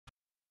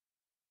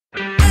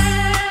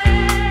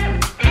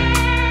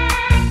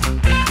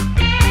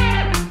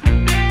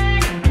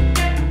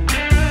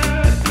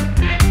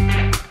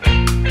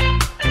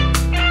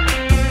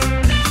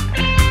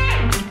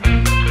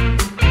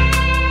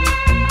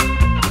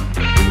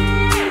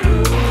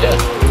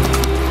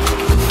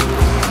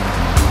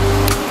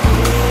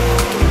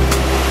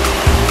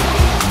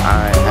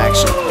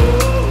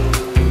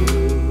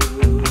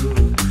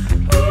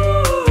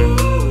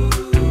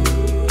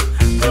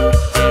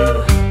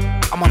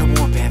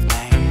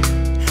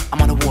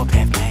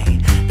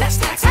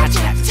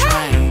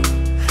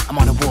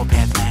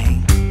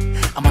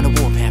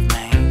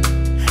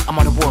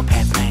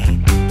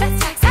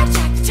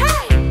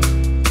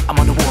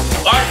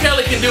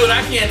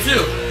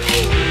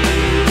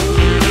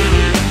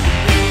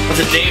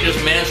a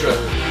dangerous mantra.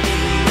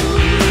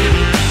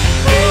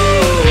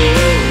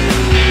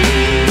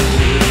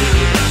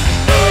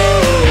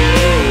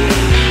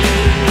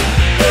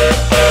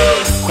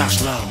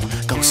 Crouch low,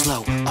 go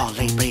slow, all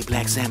late bay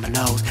black salmon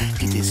nose.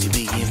 Get this, you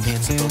be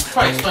invincible.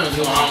 Probably explain what's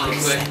going on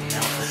real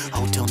quick.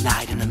 Hold till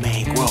night in the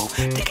mangrove.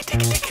 Take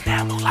it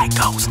now, move like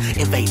ghosts.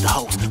 Invade the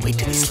host, wait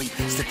till they sleep.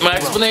 My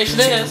explanation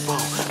is,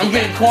 I'm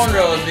getting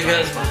cornrows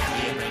because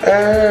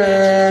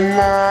and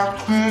I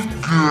could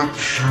get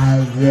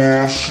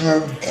you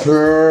some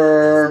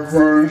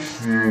cornrows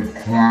for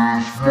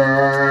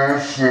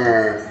Christmas.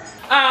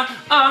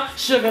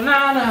 sugar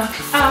nana,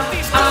 sugar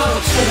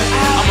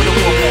I'm on the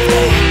warpath,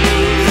 man.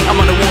 I'm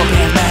on the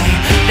warpath, man.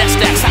 That's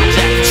Staxx,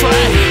 hijack the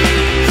train.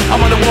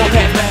 I'm on the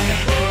warpath, man.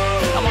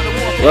 I'm on the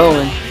warpath.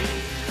 Rolling.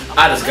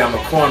 I just got my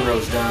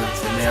cornrows done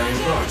for Marion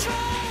Bar.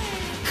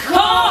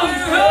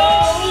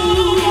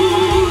 Cornrows!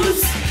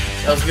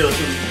 Let's go.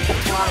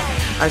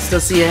 I still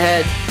see your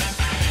head.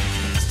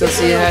 Still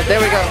see your head. There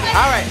we go.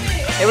 Alright.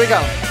 Here we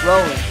go.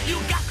 Rolling.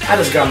 I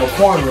just got my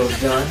cornrows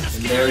done for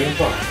Marion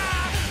Bar.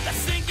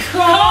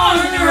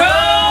 Cornrows!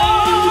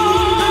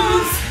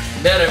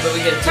 Better, but we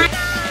get to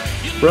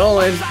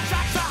Rolling.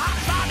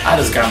 I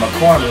just got my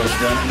cornrows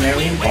done at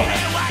Marion Bar.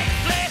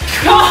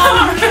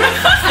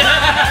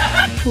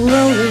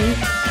 Rolling.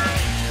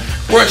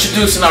 We're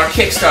introducing our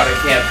Kickstarter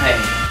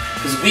campaign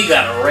because we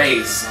gotta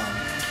raise some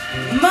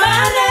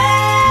Money!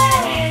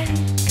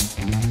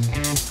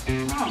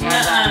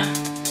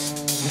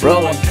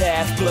 Rolling.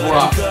 We're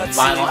off the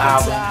vinyl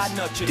album,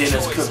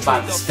 Dinners Cooked by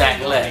the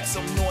Staxx Legs.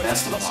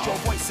 That's the law.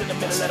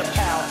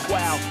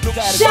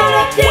 Shut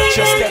up, Watch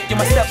your step, you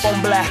might step on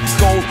black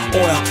gold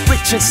oil,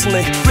 rich and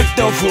slick, Rick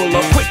the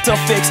ruler, quick to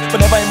fix,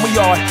 whenever in we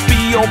are.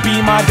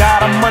 B.O.B. my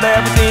God, I'm murder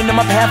everything in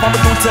my path, I'm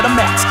through to the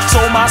max.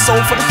 Sold my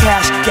soul for the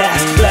cash, gas,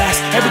 glass,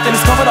 everything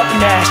is covered up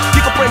in ash.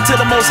 You can pray to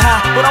the most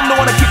high, but I'm the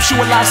one that keeps you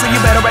alive, so you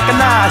better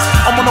recognize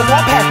I'm on the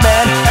warpath,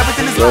 man.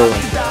 Everything is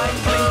Rolling.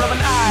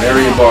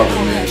 Marion Barber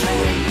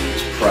Management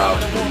is proud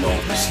to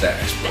promote the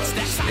Staxx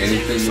Brothers.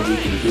 Anything that we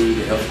can do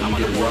to help them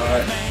get a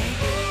ride.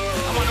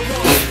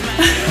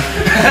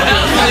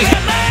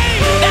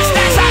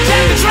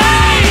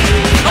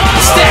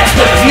 Staxx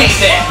Brothers need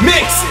that.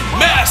 Mixing,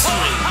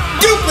 mastering,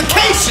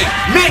 duplication,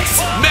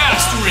 mixing,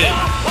 mastering,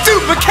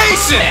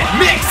 duplication,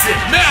 mixing,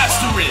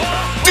 mastering,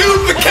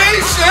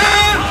 duplication.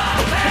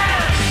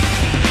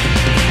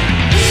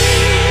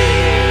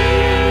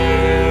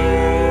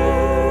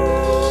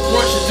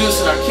 We're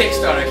introducing our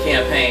Kickstarter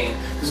campaign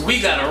because we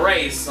gotta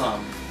raise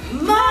some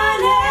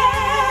Money!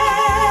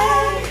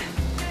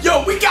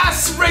 Yo, we got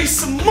to raise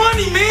some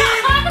money, man.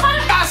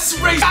 Got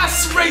to raise.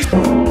 Give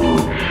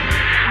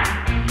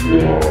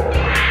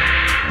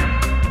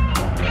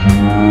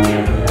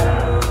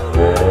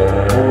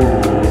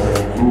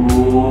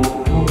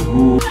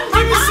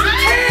me some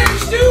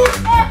cash, dude.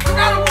 I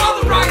got a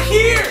wallet right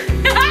here.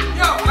 Yo,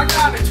 I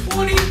got a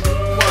 20.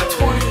 What,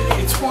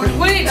 20? 20.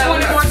 We need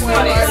 20 more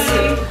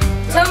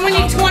 20s. Tell them we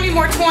need 20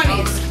 more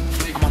 20s.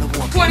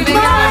 20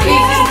 more.